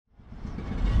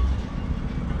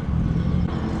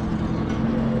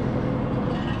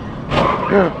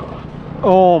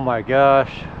Oh my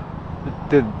gosh.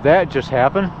 Did that just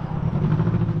happen?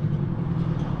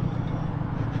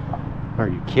 Are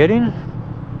you kidding?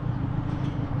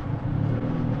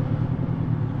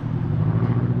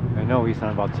 I know he's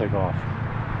not about to take off.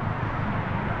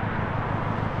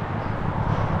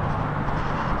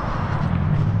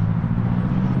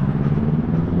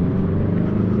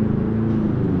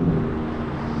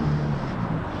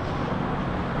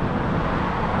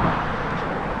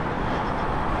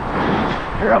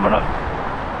 Here, I'm gonna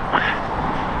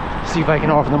see if I can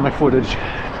offer them my footage.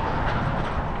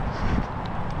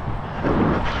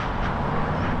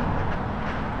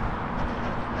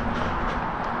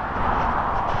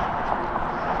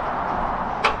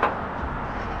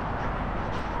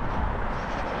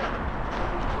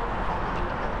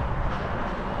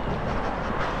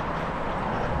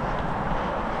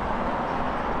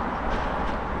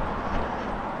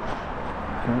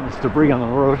 There's debris on the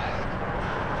road.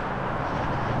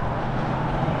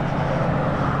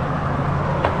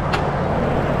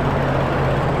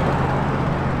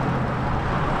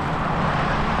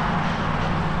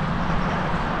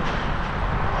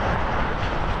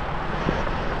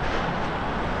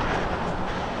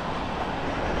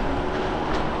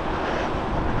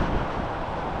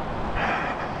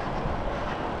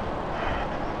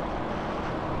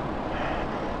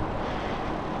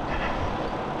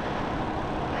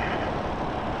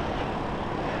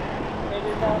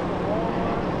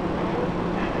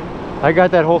 I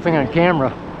got that whole thing on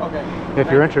camera. Okay.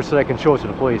 If you're interested, I can show it to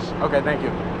the police. Okay, thank you.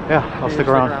 Yeah, I'll stick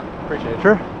around. Appreciate it.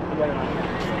 Sure.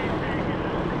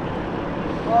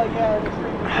 Well, yeah, the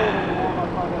street recording and all my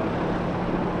phone.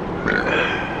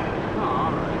 Oh,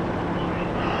 all right.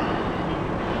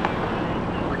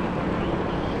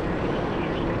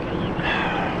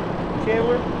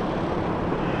 Chandler?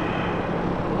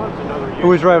 Who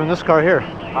was driving this car here?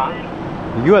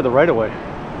 Huh? You had the right of way.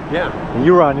 Yeah. And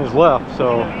you were on his left,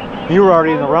 so you were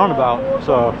already in the roundabout.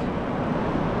 So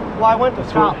Well, I went to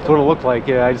stop. that's what it looked like.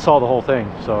 Yeah, I saw the whole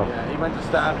thing. So Yeah, he went to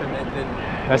stop and it didn't.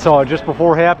 I saw it just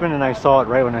before it happened, and I saw it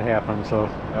right when it happened. So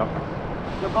yeah.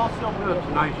 They're both still blue. That's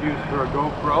a nice use for a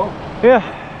GoPro. Yeah,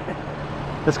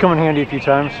 it's come in handy a few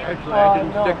times. Actually, I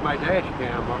didn't stick my dash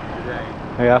cam up today.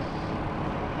 Yeah.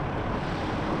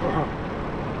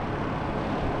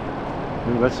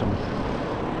 Ooh, that's some.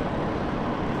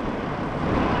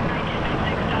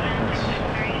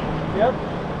 Yep.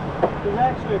 There's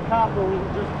actually a cop who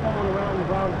was just pulling around the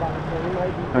roundabout, so he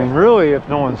might be. I mean, really, if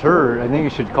no one's hurt, I think you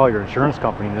should call your insurance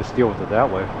company and just deal with it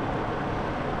that way.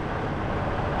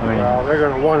 I mean, Well, they're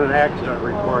going to want an accident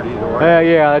report either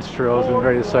way. yeah, that's true. I was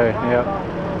ready to say, yeah.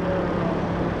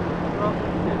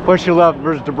 Plus, you left,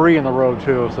 there's debris in the road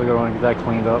too, so they're going to get that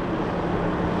cleaned up.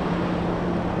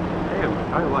 Damn,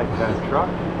 I like that truck.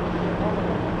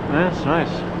 Yeah, it's nice.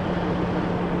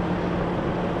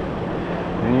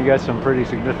 And you got some pretty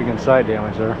significant side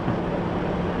damage there.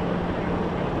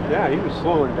 Yeah, he was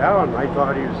slowing down. I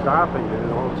thought he was stopping, and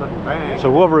then all of a sudden, bang.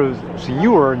 So whoever was, so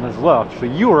you were in his left, so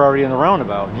you were already in the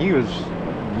roundabout, and he was,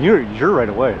 you're right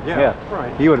away. Yeah,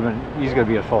 right. He would have been, he's going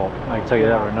to be at fault. I can tell you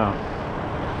that right now.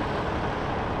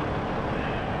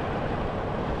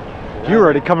 You were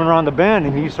already coming around the bend,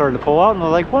 and he started to pull out, and they're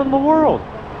like, what in the world?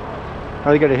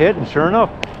 Are they going to hit? And sure enough,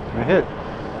 they hit.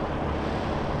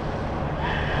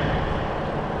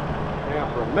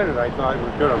 Yeah, for a minute I thought he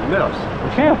was going to miss.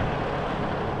 Yeah.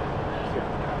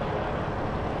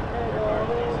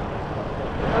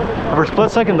 For a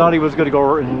split second, thought he was going to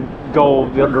go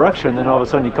the other direction, then all of a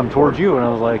sudden he come towards you, and I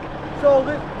was like, So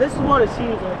this is what it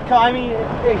seems like. I mean,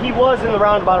 he was in the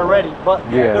roundabout already, but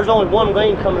yeah. There's only one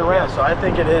lane coming around, so I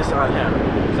think it is on him,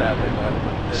 sadly.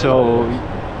 But so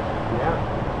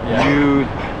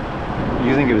yeah.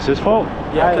 you think it was his fault?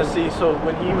 Yeah, because see, so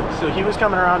when he was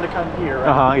coming around to come here,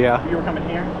 right? Yeah. You were coming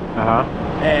here.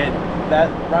 And that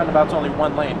roundabout's only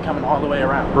one lane coming all the way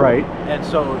around. Right. And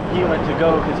so he went to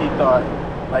go because he thought,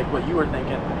 like what you were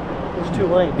thinking, there's two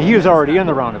lanes. He was already in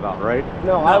the roundabout, right?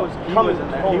 No, I was coming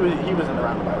in there. He was in the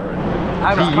roundabout already.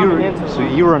 I was coming into the So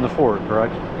you were in the Ford,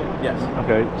 correct? Yes.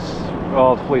 Okay.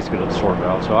 Well, the police could have sorted it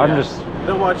out, so I'm just...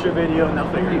 They'll watch your video and they'll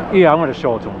figure it out. Yeah, I'm going to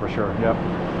show it to them for sure, yep.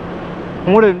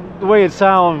 And the way it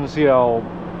sounds, you know,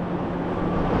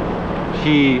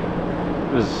 he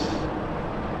was...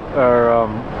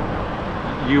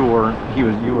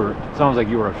 it sounds like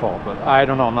you were at fault, but I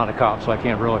don't know, I'm not a cop, so I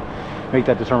can't really make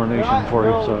that determination for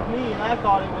you, so... Me, I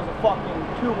thought it was a fucking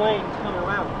two lanes coming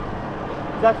around.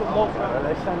 That's what most Are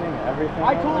they sending everything?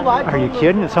 I told Are you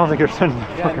kidding? It sounds like you're sending the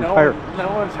fucking fire. No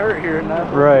one's hurt here,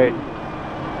 nothing. Right.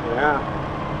 Yeah.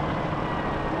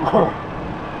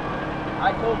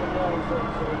 I told him no, he said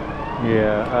so.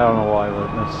 Yeah, I don't know why, but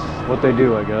that's what they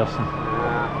do, I guess.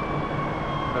 Yeah.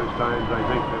 Those times I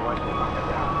think they like to knock it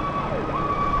down.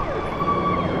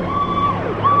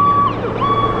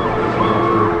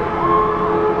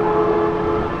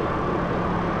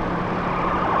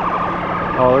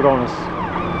 Oh, they're going this.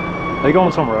 Are they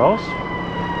going somewhere else?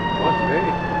 Must be.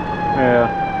 Yeah.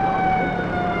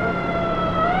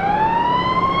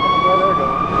 Where they're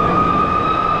going.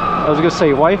 I was gonna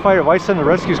say, why send the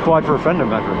rescue squad for a fender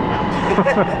bender?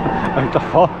 What the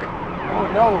fuck? Oh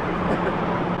no.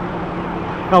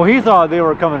 No, he thought they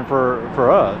were coming for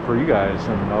you guys,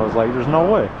 and I was like, there's no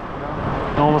way.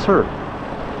 No one was hurt.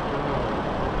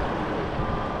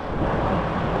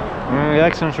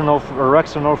 Accidents are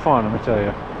wrecks are no fun, let me tell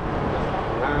you.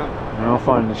 No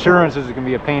fun. Insurance is gonna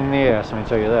be a pain in the ass, let me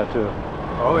tell you that too.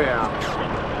 Oh yeah.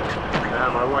 Yeah,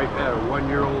 my wife had a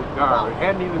 1-year-old car. It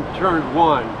hadn't even turned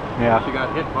 1. Yeah. She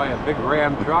got hit by a big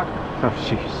Ram truck. Oh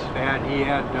jeez. And he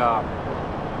had,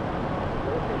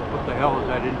 what the hell is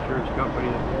that insurance company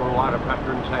that a lot of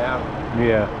veterans have?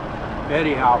 Yeah.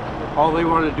 Anyhow, all they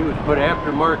want to do is put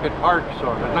aftermarket parts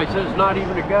on it. And I said, it's not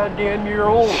even a goddamn year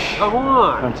old. Come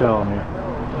on. I'm telling you.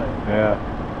 Yeah.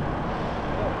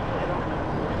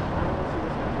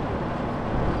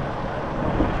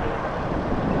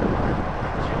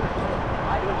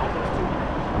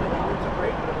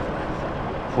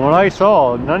 From what I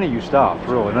saw, none of you stopped,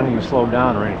 really. None of you slowed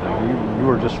down or anything. You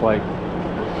were just like,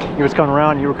 he was coming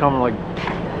around, you were coming like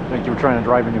you were trying to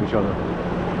drive into each other.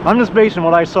 I'm just basing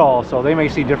what I saw, so they may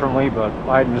see differently, but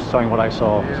I'm just telling what I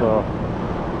saw. Yeah. So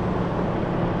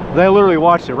they literally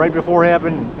watched it right before it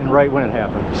happened and right when it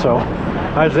happened. So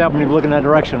I just happened to be looking that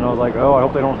direction. I was like, oh, I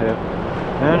hope they don't hit.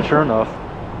 And sure enough.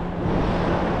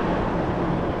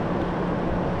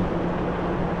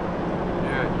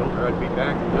 Yeah, I told her I'd be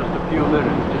back in just a few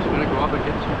minutes. Just gonna go up and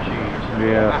get some cheese.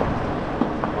 Yeah.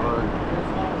 Come on.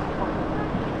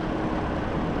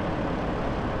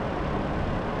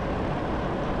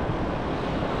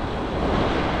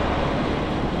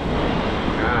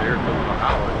 Ah, here comes the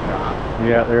Howard shop.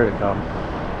 Yeah, there it comes.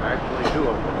 Actually, 2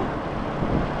 of them.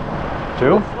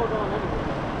 2?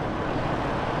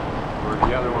 Where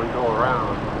the other one go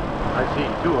around. I see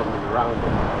 2 of them in the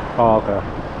roundabout. Oh, okay.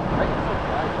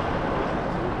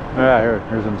 Yeah,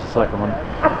 here's the second one.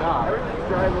 Everything's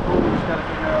drivable. We just gotta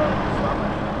figure out summer.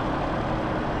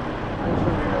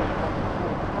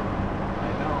 I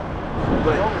know.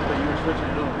 But you were switching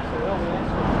it over.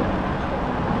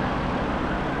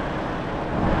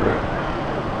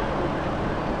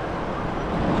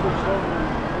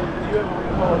 Did you ever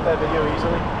recall that video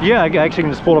easily? Yeah, I actually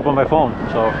can just pull it up on my phone.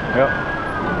 So, yeah.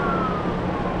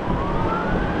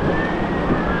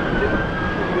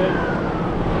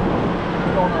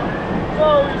 So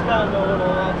he's got no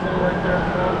little accident right there.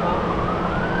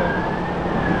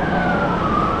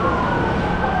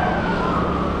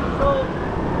 So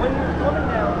when you're coming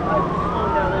down, I was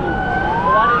slowing down anyway.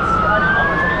 But I didn't understand.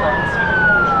 I didn't see him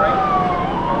going straight.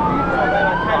 So then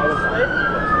I kind of slid.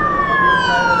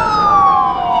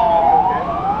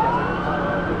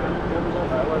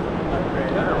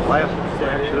 The last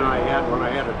accident I had when I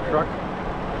had a truck,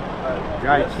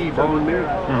 guy T-boned me,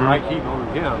 I T-boned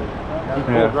him. He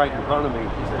pulled right in front of me.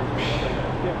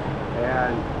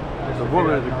 And the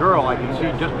woman or the girl, I could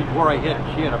see just before I hit,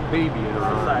 she had a baby in her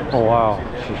arms. Oh, wow.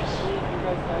 Jeez.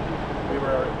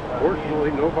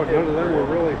 Fortunately, none of them were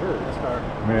really hurt.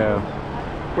 Yeah.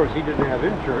 Of course, he didn't have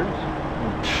insurance.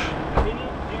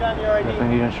 You got your ID?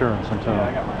 Definitely need insurance, I'm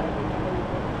telling you.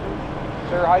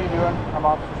 Sir, how you doing? I'm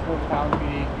Officer School Town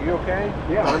PD. You okay?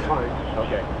 Yeah, I'm fine.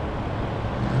 Okay.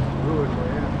 Ruined my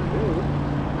afternoon.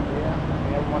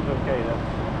 Yeah, everyone's okay then.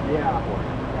 Yeah.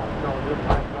 No, this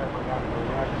last time I got in an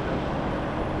accident,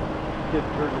 kid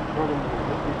turned in front of me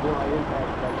just before I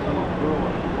impacted that little girl.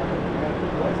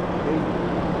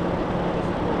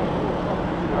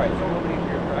 All right, so we'll leave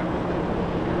here, correct?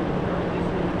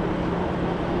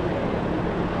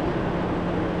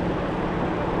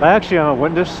 I actually am a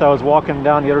witness. I was walking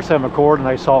down the other side of McCord and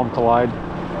I saw them collide.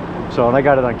 So, and I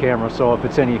got it on camera, so if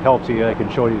it's any help to you, I can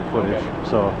show you the footage. Okay.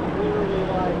 So.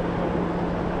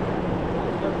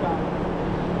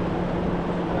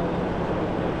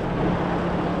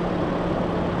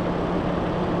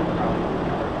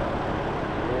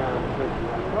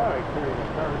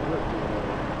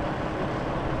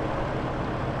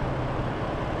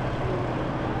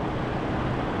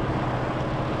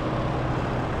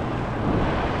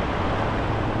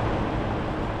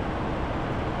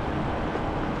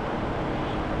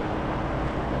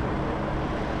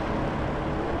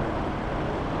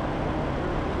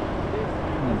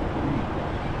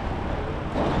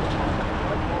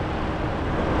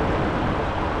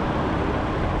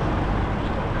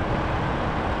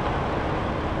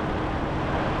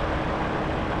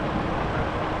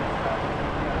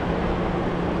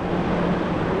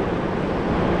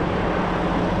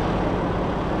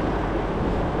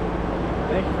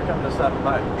 stopping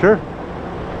by. Sure.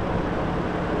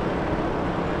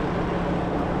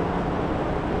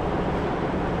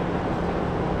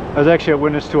 I was actually a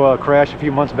witness to a crash a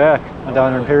few months back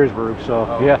down in Perrysburg,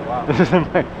 so yeah, wow. This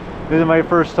is my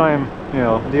first time, you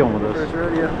know, dealing with this. First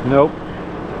rodeo? Nope.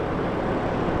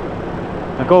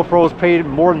 The GoPro's paid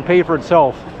more than paid for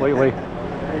itself lately.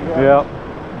 Yeah.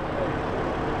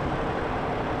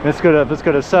 It's good if it's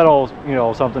gonna settle, you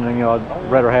know, something, and you know,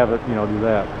 I'd rather have it, you know, do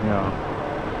that, you know.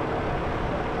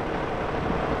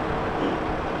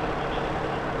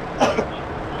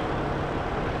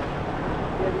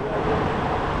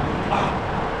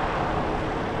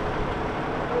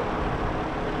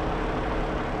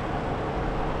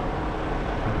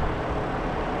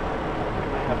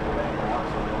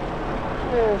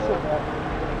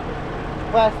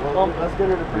 Plastic bumper. Let's get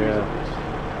her to freeze Yeah.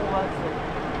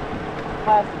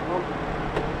 Plastic bumper.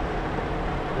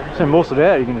 So most of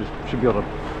that you can just should be able to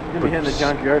Give me in the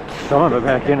junkyard. some of it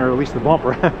back in, or at least the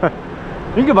bumper.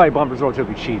 You can buy bumpers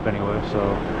relatively cheap anyway, so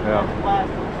yeah.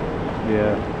 Plastic.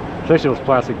 Yeah. Especially those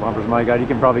plastic bumpers, my God, you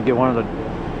can probably get one of the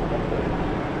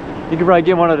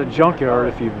junkyard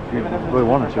if you really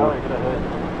wanted to.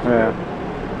 Yeah.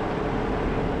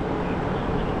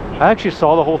 I actually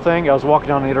saw the whole thing. I was walking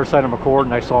down the other side of McCord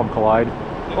and I saw them collide.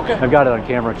 Okay. I've got it on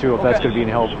camera too, if that's going to be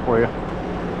any help for you.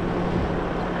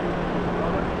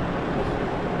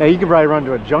 Yeah, you could probably run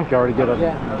to a junkyard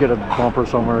to get a bumper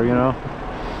somewhere, you know.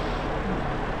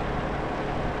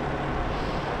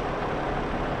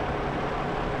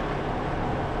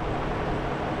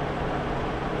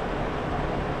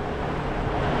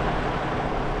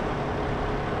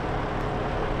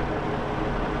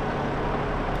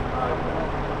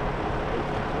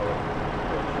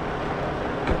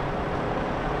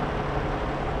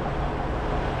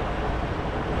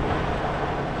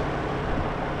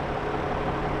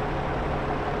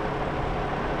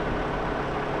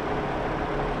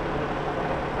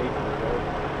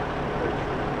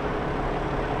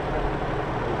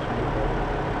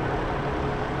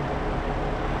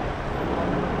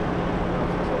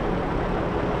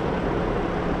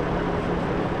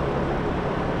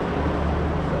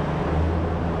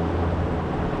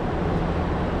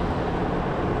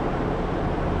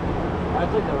 I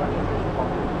think they're right.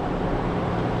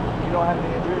 You don't have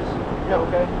any injuries? Yeah,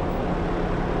 okay.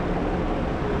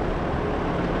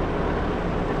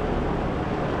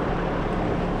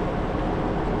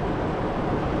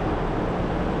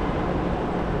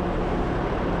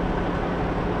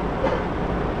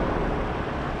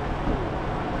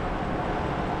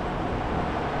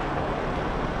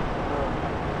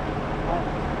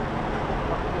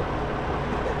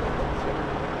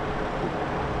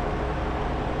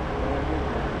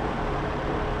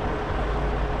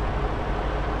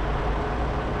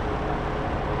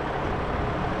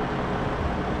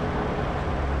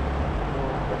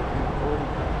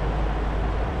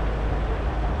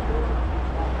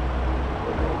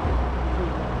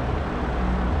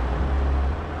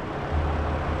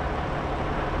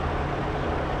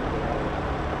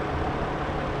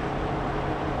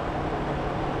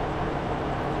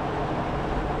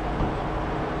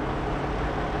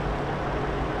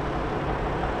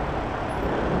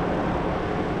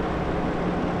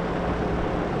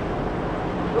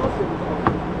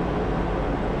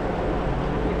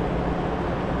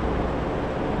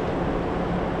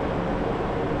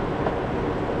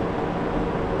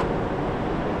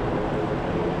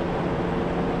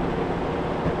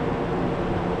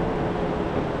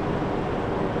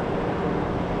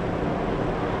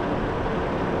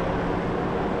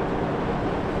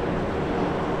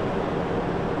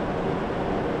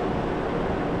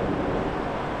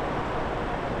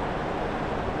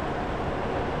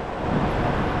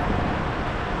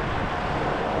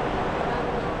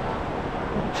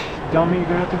 Dummy, you're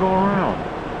gonna have to go around.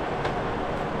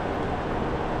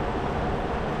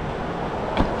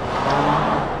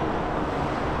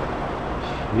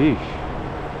 Sheesh.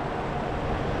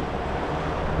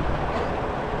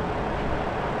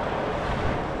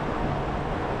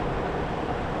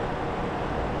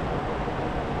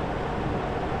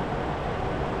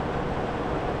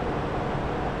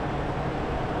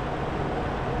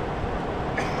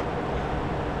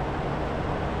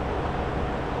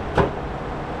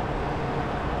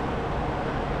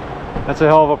 That's a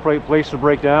hell of a place to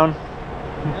break down.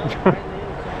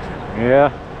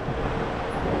 Yeah.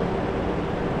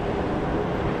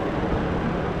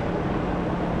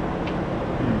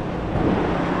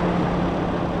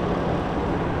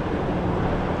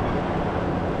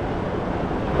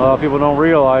 People don't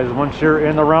realize once you're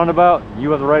in the roundabout,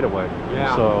 you have the right of way.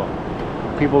 Yeah. So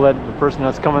the person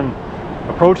that's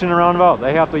approaching the roundabout,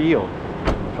 they have to yield.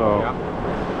 So Yeah.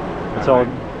 it's all.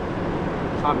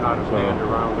 I'm not a fan of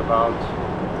roundabouts.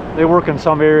 They work in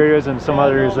some areas, and some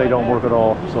other areas they don't work at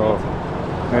all. So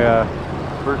yeah.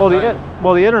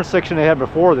 Well, the intersection they had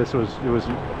before this was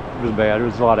bad. There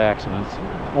was a lot of accidents,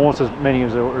 almost as many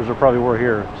as there probably were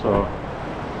here. So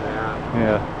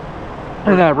yeah.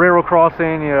 And that railroad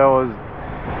crossing, you know, was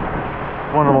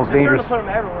one of the most dangerous. They're trying to put them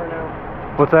everywhere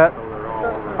now. What's that? So they're all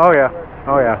over. Oh yeah.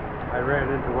 Oh yeah. I ran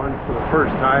into one for the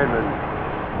first time in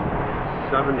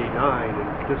 '79,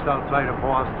 and just outside of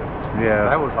Boston. Yeah.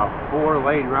 That was a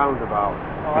 4-lane roundabout.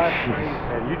 Oh, that's crazy.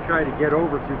 And you try to get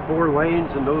over through 4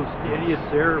 lanes, and those idiots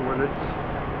there, when it's,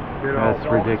 you know. That's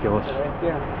ridiculous.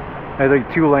 Yeah. I think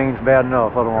 2 lanes bad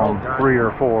enough, let alone 3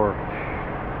 or 4.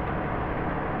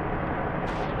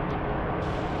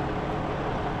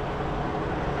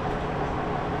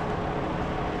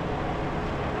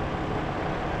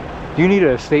 Do you need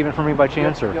a statement from me by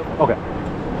chance, or? Yep. Okay.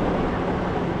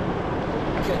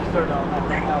 Getting started on that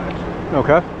right now, actually.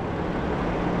 Okay.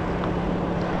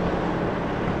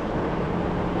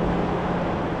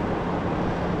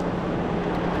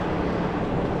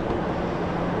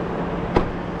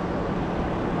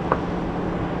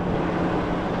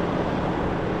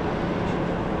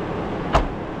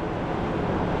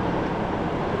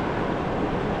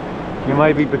 You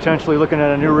might be potentially looking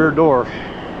at a new rear door.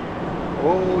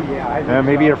 Oh yeah, I think And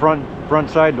maybe so. a front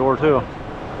side door too.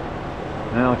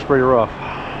 That looks pretty rough.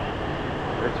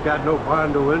 It's got no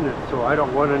Bondo in it, so I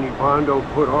don't want any Bondo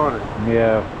put on it.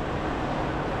 Yeah.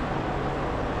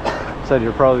 Said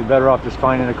you're probably better off just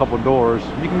finding a couple doors.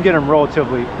 You can get them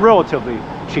relatively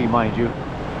cheap, mind you.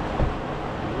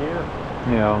 Yeah.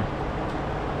 You know.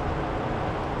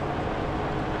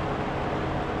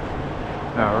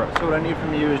 All right. So what I need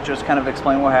from you is just kind of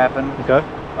explain what happened. Okay.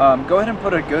 Go ahead and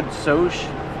put a good SOCH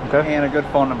Okay. and a good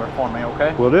phone number for me,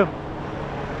 okay? Will do.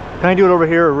 Can I do it over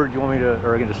here, or do you want me to,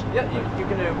 or I can just? Yeah, you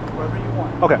can do whatever you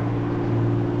want. Okay.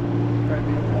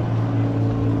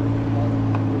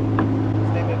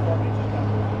 Name it for me, just kind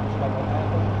of what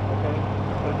happened, okay?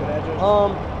 Put a good address.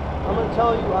 I'm gonna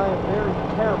tell you I am very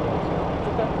terrible.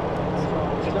 Okay.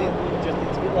 Just need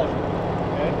to be legible,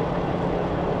 okay?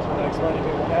 So I'm gonna explain to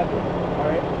you what happened,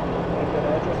 alright? Put a good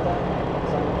address down,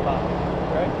 it's on the bottom,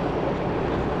 okay?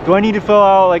 Do I need to fill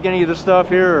out like any of this stuff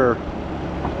here,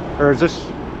 or is this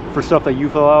for stuff that you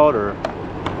fill out, or?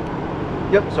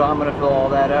 Yep, so I'm gonna fill all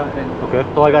that out and Okay.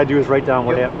 All I gotta do is write down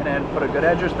what yep, happened. and then put a good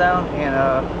address down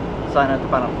and sign at the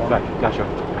bottom for me. Gotcha.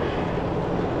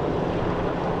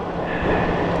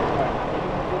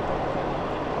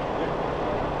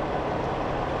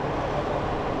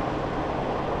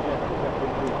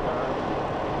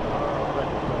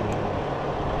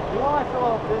 You want I fill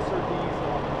out this or these?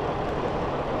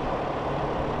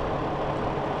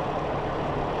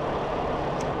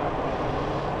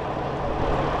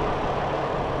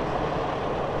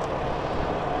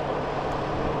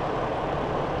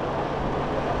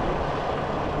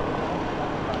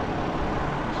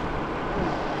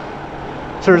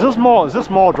 So is this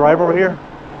mall drive over here?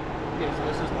 Okay, so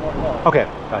this is North Hall. Okay,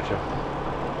 gotcha.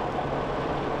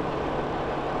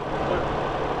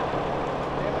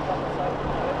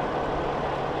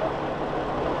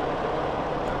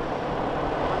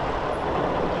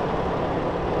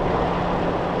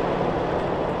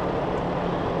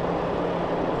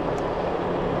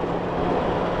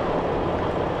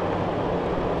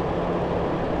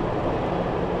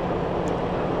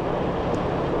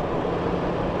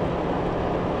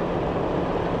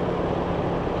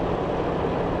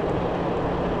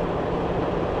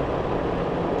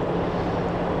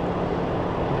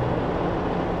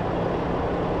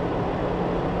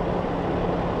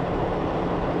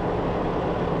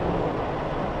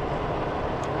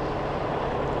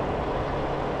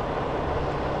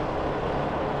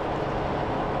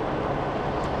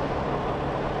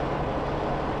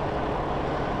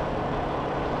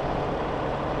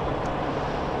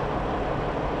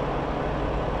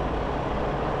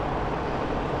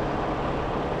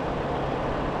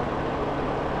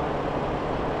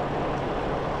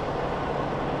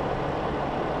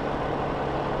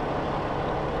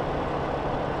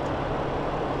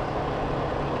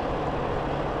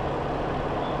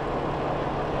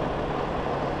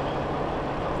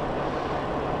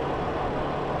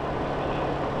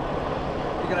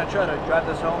 Gonna try to drive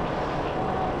this home?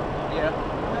 Yeah.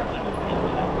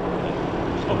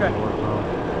 Okay.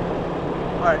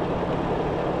 All right.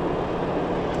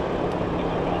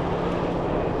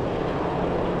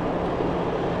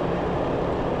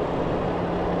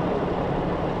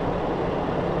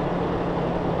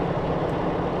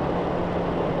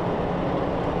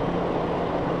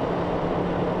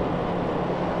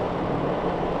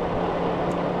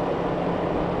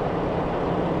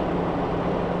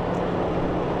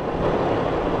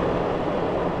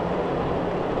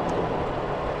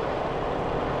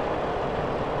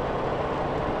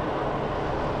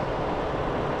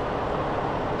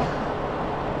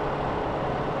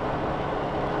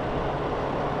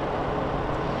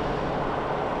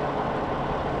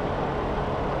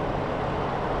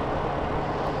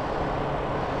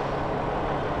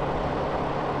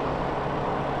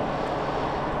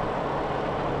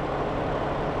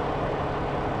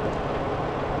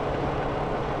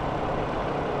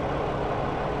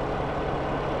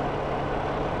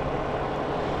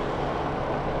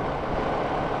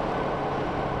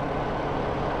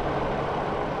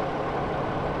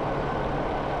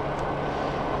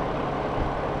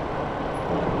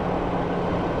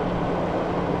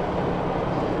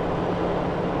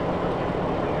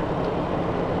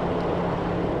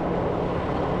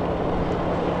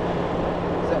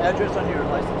 Address on your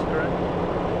license, correct?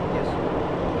 Yes.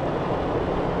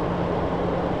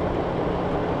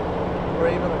 We're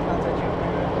able to contact you.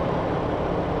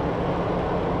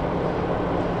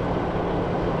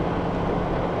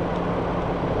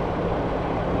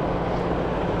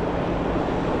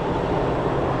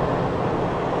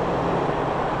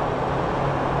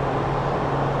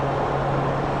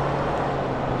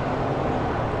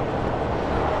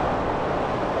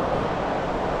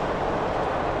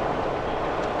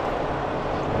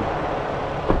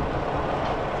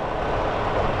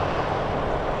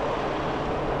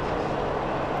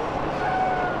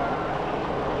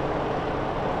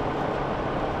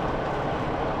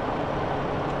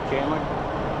 Chandler?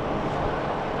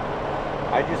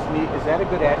 I just need, is that a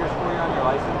good address for you on your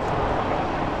license?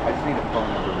 I just need a phone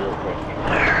number real quick.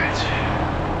 Alright.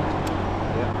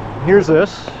 Here's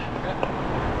this.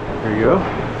 There you go.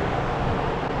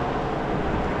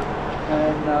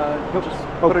 And just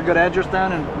put a good address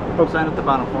down and sign at the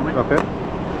bottom for me. Okay.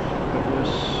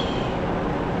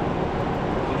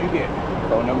 Did you get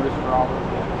phone numbers for all of them?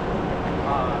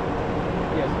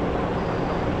 Yes.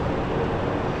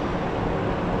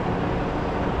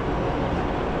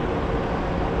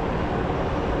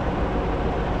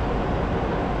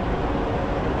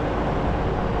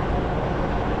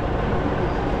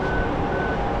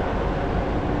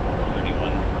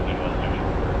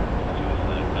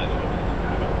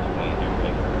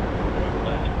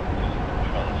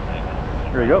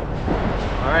 There you go.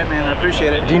 All right, man. I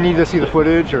appreciate it. Do you need to see the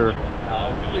footage or?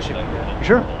 We should be good. You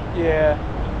sure? Yeah.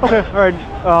 Okay. All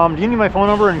right. Do you need my phone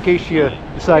number in case you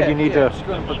decide you need to? Just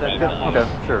go ahead and put that down. Okay.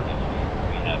 Sure.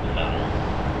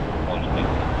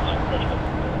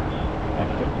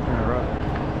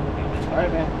 All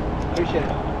right, man. Appreciate it.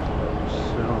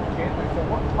 Chandler, so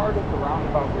what part of the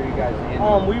roundabout were you guys in?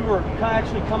 We were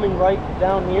actually coming right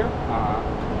down here,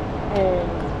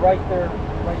 and right there,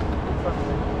 right in front of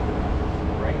it.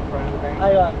 Right in front of the bank?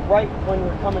 Right when we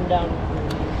were coming down.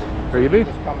 There you be.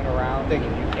 Just coming around. Thank you.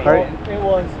 All right. It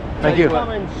was. Thank you.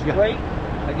 Coming straight.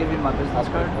 I give you my business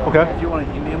card. Okay. If you want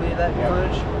to email me that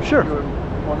footage, Sure. you're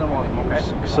more than welcome. Okay.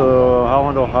 So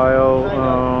Holland, Ohio.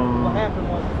 What happened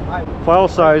was File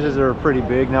sizes are pretty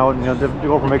big now. You know,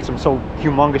 developer makes them so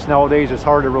humongous nowadays. It's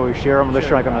hard to really share them unless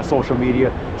you're like on a social media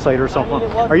site or something.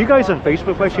 Are you guys on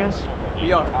Facebook by chance?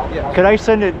 We are. Yeah. Could I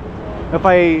send it if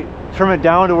I trim it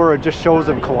down to where it just shows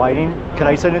them colliding? Can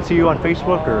I send it to you on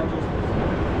Facebook or?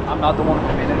 I'm not the one who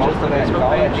manages the Facebook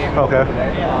page. Okay.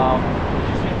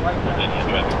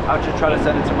 I'll just try to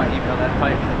send it to my email. That'd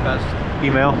probably be the best.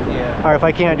 Email? Yeah. All right, if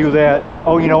I can't do that,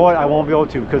 oh, you know what? I won't be able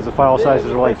to because the file sizes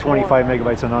are like 25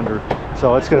 megabytes and under.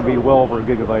 So it's going to be well over a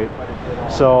gigabyte.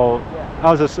 So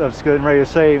I was getting ready to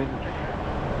say,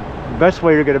 the best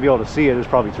way you're going to be able to see it is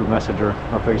probably through Messenger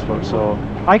or Facebook. So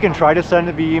I can try to send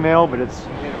it via email, but it's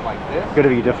going to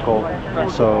be difficult.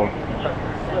 So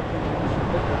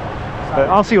but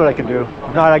I'll see what I can do.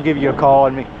 If not, I'll give you a call.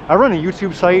 I run a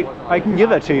YouTube site. I can give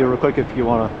that to you real quick if you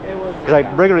want to. Because I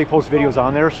regularly post videos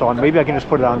on there, so maybe I can just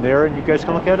put it on there and you guys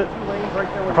can look at it.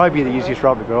 It'll probably be the easiest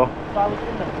route to go.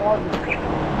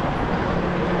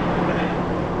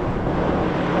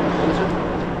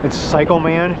 It's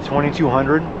Cycleman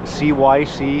 2200,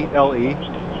 CYCLEMAN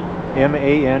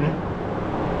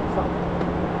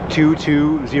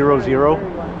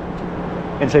 2200.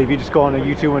 And say if you just go on to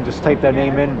YouTube and just type that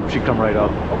name in, it should come right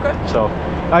up. Okay. So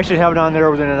I should have it on there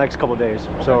within the next couple of days.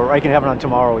 So I can have it on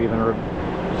tomorrow even.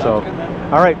 So,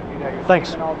 all right.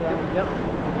 Thanks.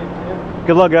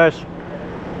 Good luck, guys.